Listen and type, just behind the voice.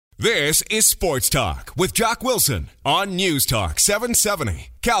This is Sports Talk with Jock Wilson on News Talk 770,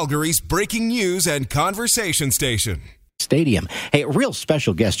 Calgary's breaking news and conversation station. Stadium. Hey, a real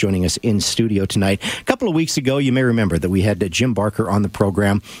special guest joining us in studio tonight. A couple of weeks ago, you may remember that we had Jim Barker on the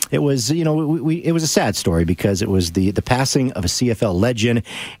program. It was, it was a sad story because it was the passing of a CFL legend,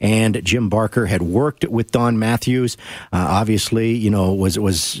 and Jim Barker had worked with Don Matthews. Obviously,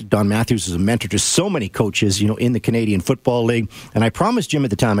 was Don Matthews was a mentor to so many coaches, in the Canadian Football League. And I promised Jim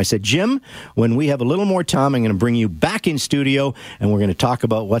at the time, I said, Jim, when we have a little more time, I'm going to bring you back in studio, and we're going to talk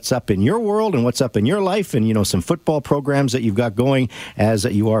about what's up in your world and what's up in your life, and some football programs that you've got going as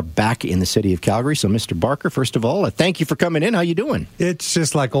you are back in the city of Calgary. So, Mr. Barker, first of all, thank you for coming in. How you doing? It's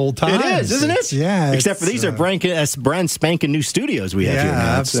just like old times. It is, isn't it? Yeah. Except for these are brand spanking new studios we have here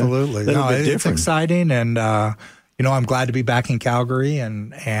now. Absolutely. It's exciting, and I'm glad to be back in Calgary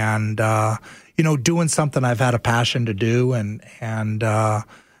and doing something I've had a passion to do, and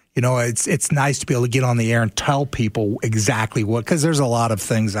it's nice to be able to get on the air and tell people exactly what, because there's a lot of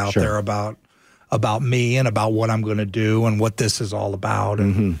things out there about me and about what I'm going to do and what this is all about.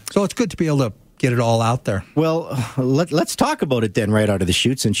 And so it's good to be able to get it all out there. Well, let's talk about it then right out of the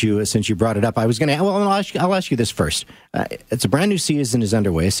chute since you brought it up. I was going to, I'll ask you this first. It's a brand new season is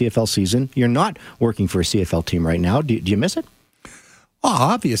underway, a CFL season. You're not working for a CFL team right now. Do you miss it? Oh,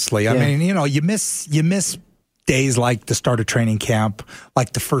 obviously. I mean, you miss days like the start of training camp,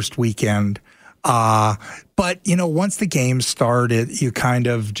 like the first weekend. But once the games start, you kind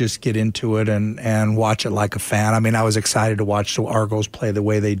of just get into it and watch it like a fan. I mean, I was excited to watch the Argos play the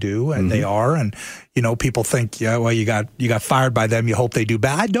way they do, and they are. And people think, you got fired by them. You hope they do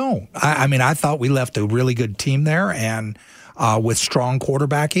bad. I don't. I mean, I thought we left a really good team there, and with strong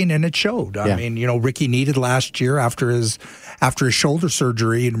quarterbacking, and it showed. I mean, Ricky needed last year after his shoulder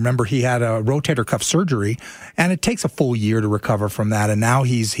surgery. And remember, he had a rotator cuff surgery, and it takes a full year to recover from that. And now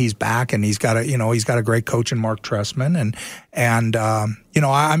he's back, and he's got a great coach in Mark Trestman, and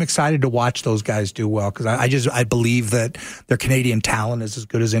I'm excited to watch those guys do well, because I believe that their Canadian talent is as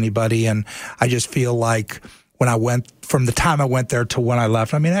good as anybody, and I just feel like from the time I went there to when I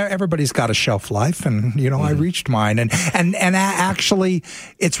left, I mean, everybody's got a shelf life, and I reached mine, and actually,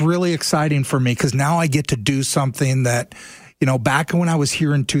 it's really exciting for me because now I get to do something that, back when I was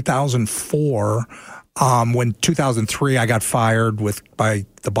here in 2004. When 2003, I got fired by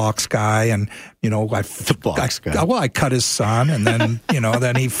the box guy, and I cut his son, and then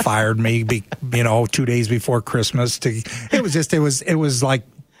then he fired me 2 days before Christmas. It was like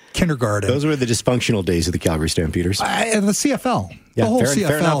kindergarten. Those were the dysfunctional days of the Calgary Stampeders. The CFL. The whole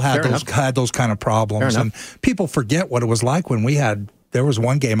CFL had those kind of problems. And people forget what it was like when we had, there was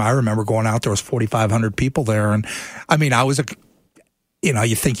one game I remember going out, there was 4,500 people there. And I mean, I was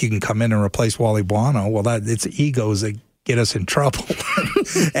you think you can come in and replace Wally Buono. Well, it's egos that get us in trouble.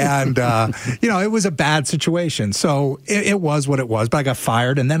 And, it was a bad situation. So it was what it was, but I got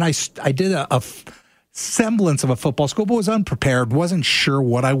fired. And then I did a semblance of a football school, but was unprepared, wasn't sure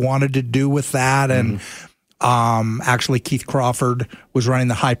what I wanted to do with that. And actually Keith Crawford was running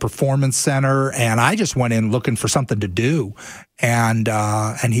the high performance center, and I just went in looking for something to do. And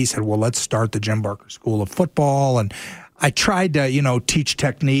he said, well, let's start the Jim Barker School of Football. And I tried to, teach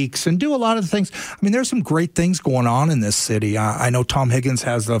techniques and do a lot of things. I mean, there's some great things going on in this city. I know Tom Higgins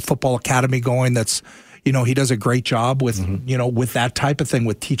has the football academy going that's, he does a great job with, with that type of thing,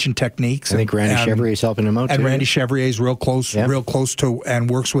 with teaching techniques. I think Randy Chevrier is helping him out, too. And Randy Chevrier is real close to, and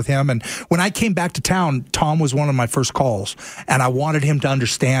works with him. And when I came back to town, Tom was one of my first calls, and I wanted him to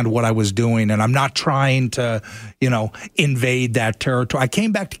understand what I was doing. And I'm not trying to, invade that territory. I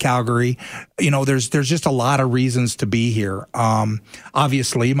came back to Calgary. There's just a lot of reasons to be here.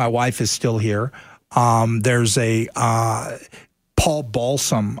 Obviously, my wife is still here. There's Paul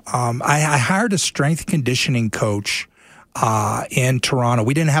Balsam. I hired a strength conditioning coach in Toronto.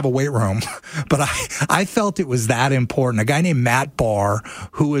 We didn't have a weight room, but I felt it was that important. A guy named Matt Barr,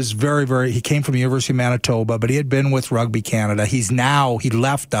 who is he came from the University of Manitoba, but he had been with Rugby Canada. He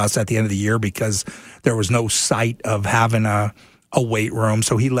left us at the end of the year because there was no sight of having a weight room.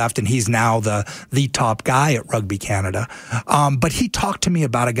 So he left, and he's now the top guy at Rugby Canada. But he talked to me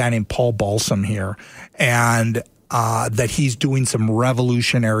about a guy named Paul Balsam here, and that he's doing some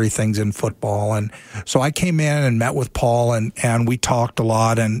revolutionary things in football. And so I came in and met with Paul, and we talked a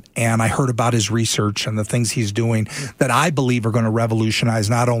lot, and I heard about his research and the things he's doing that I believe are going to revolutionize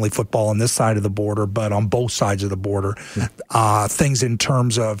not only football on this side of the border, but on both sides of the border. Things in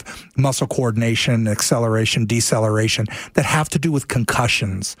terms of muscle coordination, acceleration, deceleration that have to do with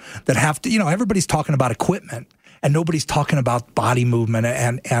concussions, that have to, everybody's talking about equipment. and nobody's talking about body movement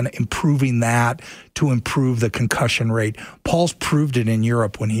and improving that to improve the concussion rate. Paul's proved it in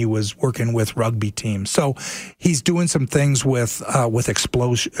Europe when he was working with rugby teams. So he's doing some things with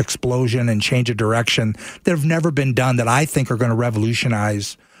explosion and change of direction that have never been done that I think are going to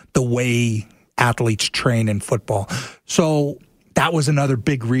revolutionize the way athletes train in football. So that was another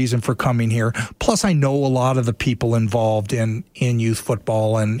big reason for coming here. Plus, I know a lot of the people involved in youth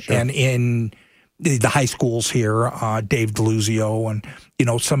football and in the high schools here, Dave Deluzio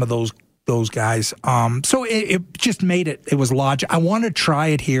and, some of those guys. So it just made it was logical. I want to try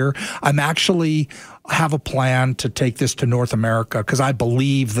it here. I'm actually have a plan to take this to North America because I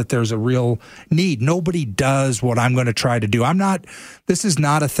believe that there's a real need. Nobody does what I'm going to try to do. This is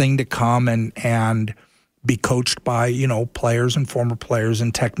not a thing to come and be coached by, players and former players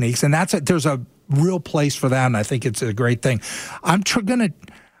and techniques. And there's a real place for that. And I think it's a great thing. I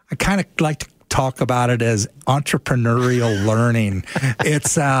kind of like to talk about it as entrepreneurial learning.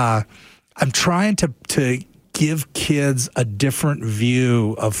 It's, I'm trying to give kids a different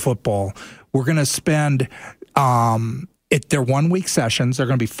view of football. We're going to spend, they're 1 week sessions. They're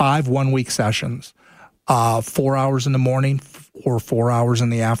going to be 5 1 week sessions, 4 hours in the morning or 4 hours in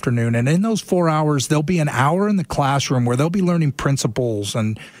the afternoon. And in those 4 hours, there'll be an hour in the classroom where they'll be learning principles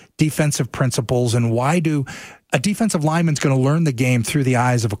and defensive principles and a defensive lineman's going to learn the game through the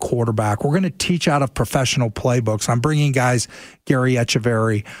eyes of a quarterback. We're going to teach out of professional playbooks. I'm bringing guys, Gary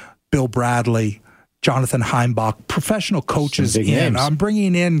Echeverry, Bill Bradley, Jonathan Heimbach, professional coaches in. Names. I'm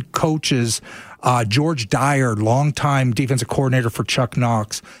bringing in coaches, George Dyer, longtime defensive coordinator for Chuck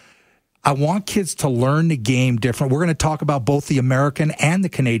Knox. I want kids to learn the game different. We're going to talk about both the American and the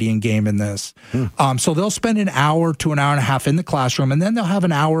Canadian game in this. So they'll spend an hour to an hour and a half in the classroom, and then they'll have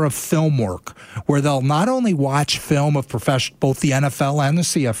an hour of film work where they'll not only watch film of both the NFL and the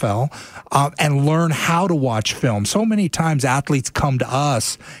CFL and learn how to watch film. So many times athletes come to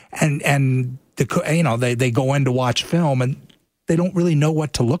us and they go in to watch film and they don't really know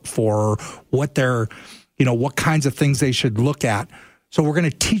what to look for or what what kinds of things they should look at. So we're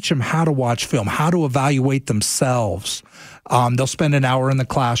going to teach them how to watch film, how to evaluate themselves. They'll spend an hour in the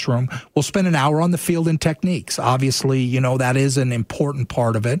classroom. We'll spend an hour on the field and techniques. Obviously, that is an important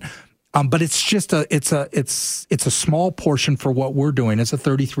part of it. But it's just it's a small portion for what we're doing. It's a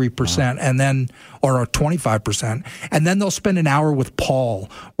 33% and then or a 25%. And then they'll spend an hour with Paul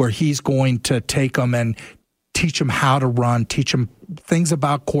where he's going to take them and teach them how to run, teach them things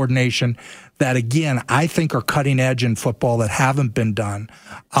about coordination that, again, I think are cutting edge in football that haven't been done.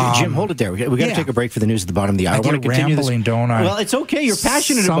 Jim, hold it there. We got to take a break for the news at the bottom of the hour. I want to continue rambling, this. Don't I? Well, it's okay. You're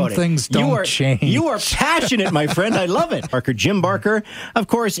passionate about it. Some things don't change. You are passionate, my friend. I love it. Jim Barker, of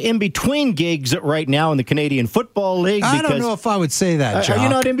course, in between gigs right now in the Canadian Football League. I don't know if I would say that, Chuck. Are you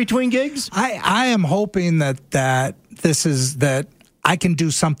not in between gigs? I am hoping that this is that I can do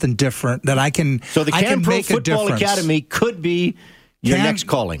something different, that I can So the Can Pro Football Academy could be your next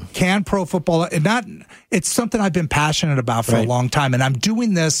calling. Can Pro Football, it's something I've been passionate about for a long time, and I'm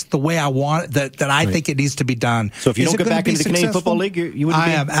doing this the way I want it, that I think it needs to be done. So if you don't get back into the Canadian Football League, you wouldn't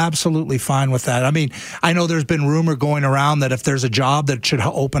be? I am absolutely fine with that. I mean, I know there's been rumor going around that if there's a job that should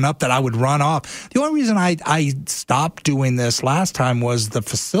open up that I would run off. The only reason I stopped doing this last time was the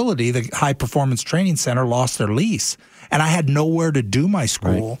facility, the High Performance Training Center, lost their lease, and I had nowhere to do my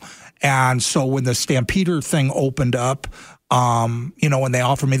school. Right. And so when the Stampeder thing opened up, when they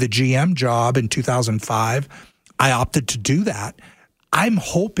offered me the GM job in 2005, I opted to do that. I'm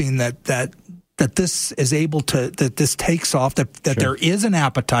hoping that this is able to, that this takes off, that there is an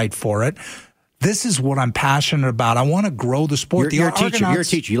appetite for it. This is what I'm passionate about. I want to grow the sport. You're a teacher. You're a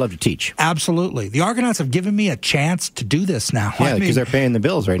teacher. You love to teach. Absolutely. The Argonauts have given me a chance to do this now. Yeah, because they're paying the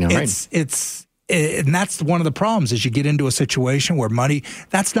bills right now, right? And that's one of the problems is you get into a situation where money,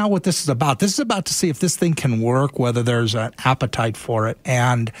 that's not what this is about. This is about to see if this thing can work, whether there's an appetite for it.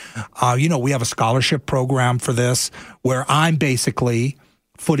 And, we have a scholarship program for this where I'm basically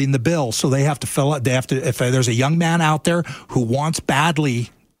footing the bill. So they have to fill it. If there's a young man out there who wants badly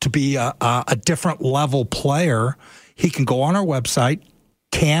to be a different level player, he can go on our website,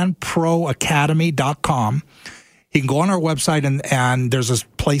 canproacademy.com. He can go on our website and there's a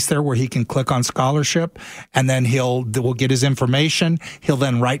place there where he can click on scholarship, and then we'll get his information. He'll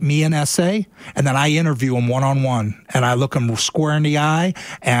then write me an essay, and then I interview him one-on-one, and I look him square in the eye,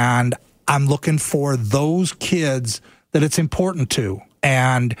 and I'm looking for those kids that it's important to.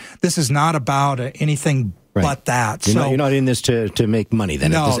 And this is not about anything but that. You're not in this to make money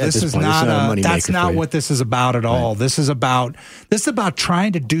then. No, this is not a money maker. That's not what this is about at all. This is about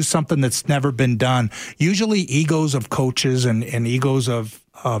trying to do something that's never been done. Usually egos of coaches and egos of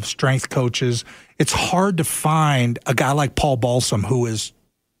strength coaches it's hard to find a guy like Paul Balsam, who is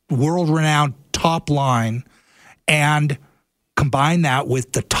world-renowned, top line, and combine that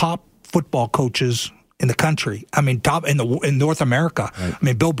with the top football coaches in the country. I mean, top in North America. Right. I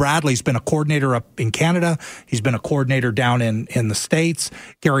mean, Bill Bradley's been a coordinator up in Canada. He's been a coordinator down in the States.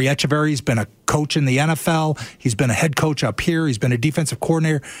 Gary Echeverry's been a coach in the NFL. He's been a head coach up here. He's been a defensive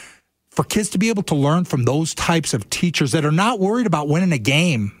coordinator. For kids to be able to learn from those types of teachers that are not worried about winning a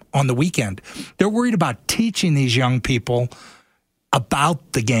game on the weekend, they're worried about teaching these young people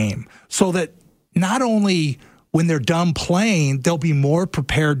about the game so that not only when they're done playing, they'll be more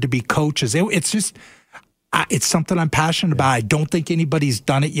prepared to be coaches. It's something I'm passionate about. I don't think anybody's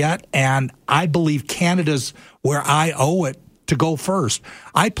done it yet, and I believe Canada's where I owe it to go first.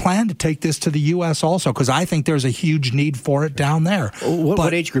 I plan to take this to the U.S. also because I think there's a huge need for it down there.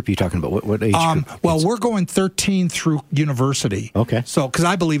 What age group are you talking about? What age group? Well, we're going 13 through university. Okay. So, because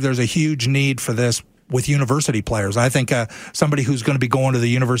I believe there's a huge need for this with university players. I think somebody who's going to be going to the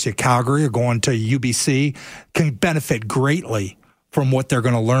University of Calgary or going to UBC can benefit greatly from what they're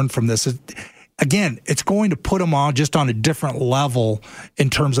going to learn from this. Again, it's going to put them on just on a different level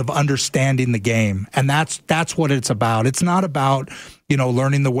in terms of understanding the game. And that's what it's about. It's not about,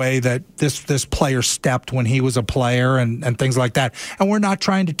 learning the way that this player stepped when he was a player and things like that. And we're not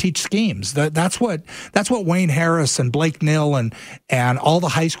trying to teach schemes. That's what Wayne Harris and Blake Nill and all the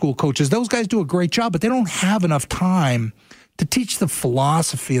high school coaches, those guys do a great job, but they don't have enough time to teach the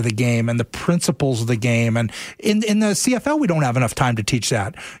philosophy of the game and the principles of the game. And in the CFL, we don't have enough time to teach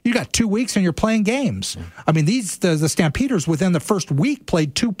that. You got 2 weeks and you're playing games. I mean, the Stampeders within the first week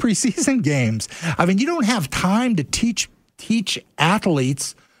played 2 preseason games. I mean, you don't have time to teach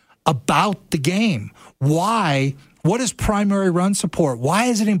athletes about the game. Why? What is primary run support? Why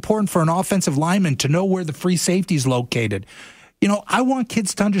is it important for an offensive lineman to know where the free safety is located? I want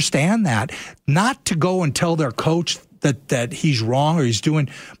kids to understand that, not to go and tell their coach that he's wrong or he's doing,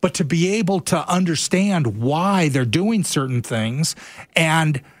 but to be able to understand why they're doing certain things.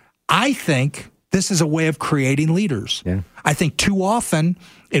 And I think this is a way of creating leaders. Yeah. I think too often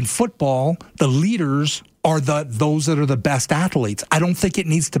in football, the leaders are those that are the best athletes. I don't think it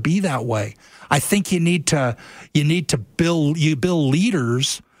needs to be that way. I think you need to build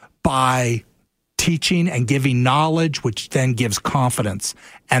leaders by teaching and giving knowledge, which then gives confidence.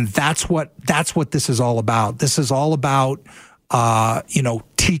 And that's what this is all about. This is all about,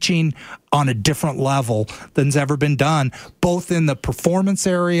 teaching on a different level than's ever been done, both in the performance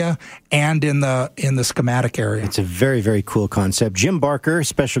area and in the schematic area. It's a very, very cool concept. Jim Barker,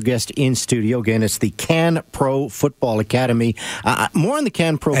 special guest in studio. Again, it's the Can Pro Football Academy. More on the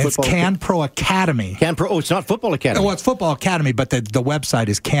Can Pro Football. It's Can Pro Academy. Can Pro. Oh, it's not Football Academy. Well, it's Football Academy, but the website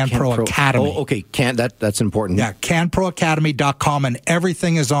is Can Pro Academy. Oh, okay. That's important. Yeah, canproacademy.com, and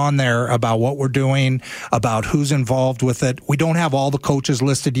everything is on there about what we're doing, about who's involved with it. We don't have all the coaches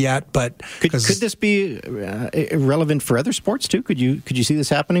listed yet, but could this be relevant for other sports too? Could you see this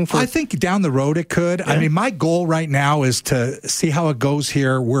happening? I think down the road it could. Yeah. I mean, my goal right now is to see how it goes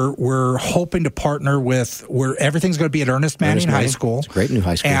here. We're hoping to partner with where everything's going to be at Ernest Manning High School. It's a great new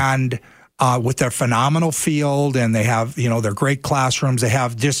high school, and with their phenomenal field, and they have their great classrooms.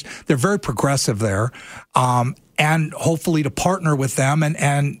 They're very progressive there, and hopefully to partner with them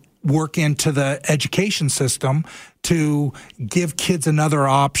and work into the education system to give kids another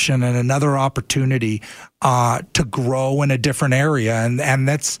option and another opportunity to grow in a different area. And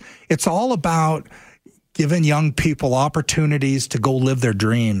it's all about giving young people opportunities to go live their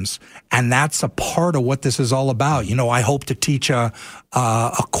dreams. And that's a part of what this is all about. I hope to teach a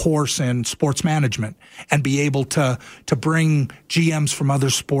course in sports management and be able to bring GMs from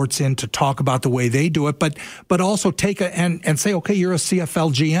other sports in to talk about the way they do it, but also take and say, okay, you're a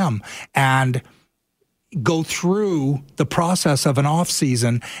CFL GM, and go through the process of an off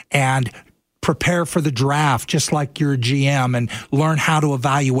season and prepare for the draft just like you're a GM, and learn how to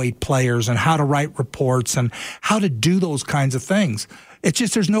evaluate players and how to write reports and how to do those kinds of things. It's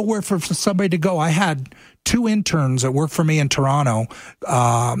just there's nowhere for somebody to go. I had 2 interns that worked for me in Toronto,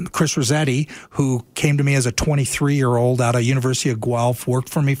 Chris Rossetti, who came to me as a 23-year-old out of University of Guelph, worked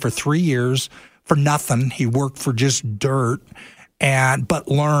for me for 3 years for nothing. He worked for just dirt. But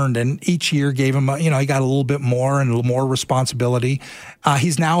learned, and each year gave him, he got a little bit more and a little more responsibility.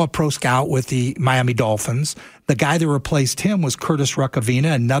 He's now a pro scout with the Miami Dolphins. The guy that replaced him was Curtis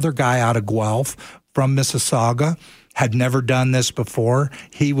Ruckavina, another guy out of Guelph from Mississauga, had never done this before.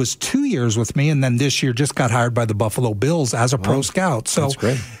 He was 2 years with me, and then this year just got hired by the Buffalo Bills as a pro scout. So that's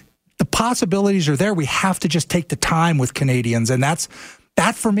great. The possibilities are there. We have to just take the time with Canadians, and that's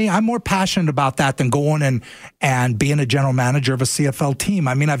That, for me, I'm more passionate about that than going and being a general manager of a CFL team.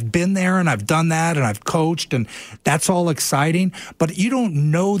 I mean, I've been there and I've done that and I've coached, and that's all exciting. But you don't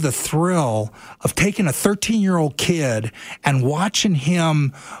know the thrill of taking a 13-year-old kid and watching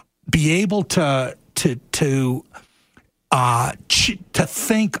him be able to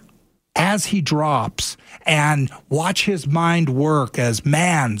think as he drops and watch his mind work as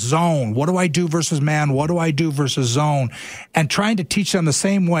man, zone. What do I do versus man? What do I do versus zone? And trying to teach them the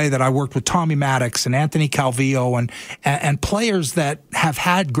same way that I worked with Tommy Maddox and Anthony Calvillo and players that have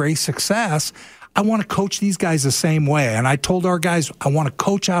had great success. I want to coach these guys the same way. And I told our guys, I want to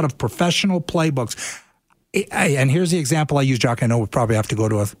coach out of professional playbooks. And here's the example I use, Jock. I know we probably have to go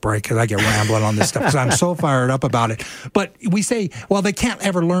to a break because I get rambling on this stuff because I'm so fired up about it. But we say, well, they can't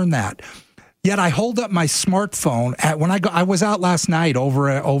ever learn that. Yet I hold up my smartphone when I was out last night over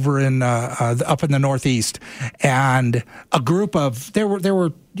in up in the Northeast, and a group of there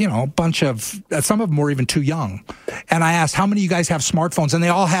were a bunch of, some of them were even too young, and I asked, how many of you guys have smartphones? And they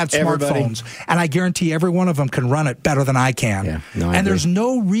all had smartphones. Everybody. And I guarantee every one of them can run it better than I can. Yeah, and there's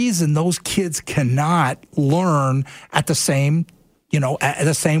no reason those kids cannot learn at the same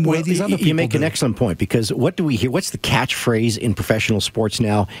the same way these other people You make do. an excellent point, because what do we hear? What's the catchphrase in professional sports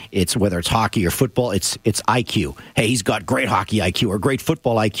now? It's whether it's hockey or football, it's IQ. Hey, he's got great hockey IQ or great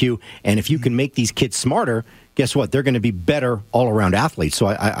football IQ. And if you can make these kids smarter, guess what? They're going to be better all-around athletes. So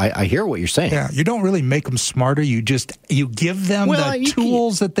I hear what you're saying. Yeah, you don't really make them smarter. You give them the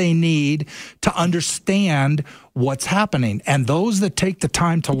tools that they need to understand what's happening. And those that take the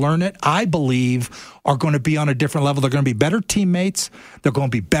time to learn it, I believe, are going to be on a different level. They're going to be better teammates. They're going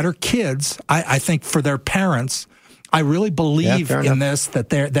to be better kids. I think for their parents, I really believe in this,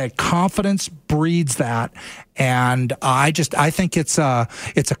 that confidence breeds that. And I think it's a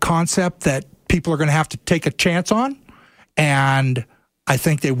concept that people are going to have to take a chance on, and I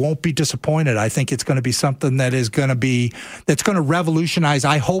think they won't be disappointed. I think it's going to be something that's going to revolutionize,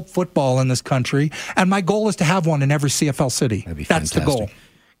 I hope, football in this country. And my goal is to have one in every CFL city. That'd be That's fantastic. the goal.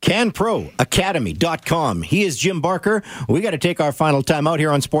 CanProAcademy.com. He is Jim Barker. We got to take our final time out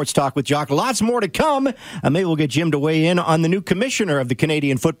here on Sports Talk with Jock. Lots more to come. Maybe we'll get Jim to weigh in on the new commissioner of the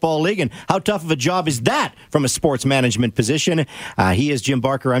Canadian Football League and how tough of a job is that from a sports management position. He is Jim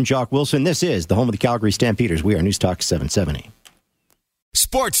Barker. I'm Jock Wilson. This is the home of the Calgary Stampeders. We are News Talk 770.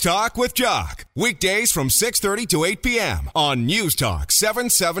 Sports Talk with Jock. Weekdays from 6:30 to 8 p.m. on News Talk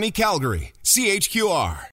 770 Calgary. CHQR.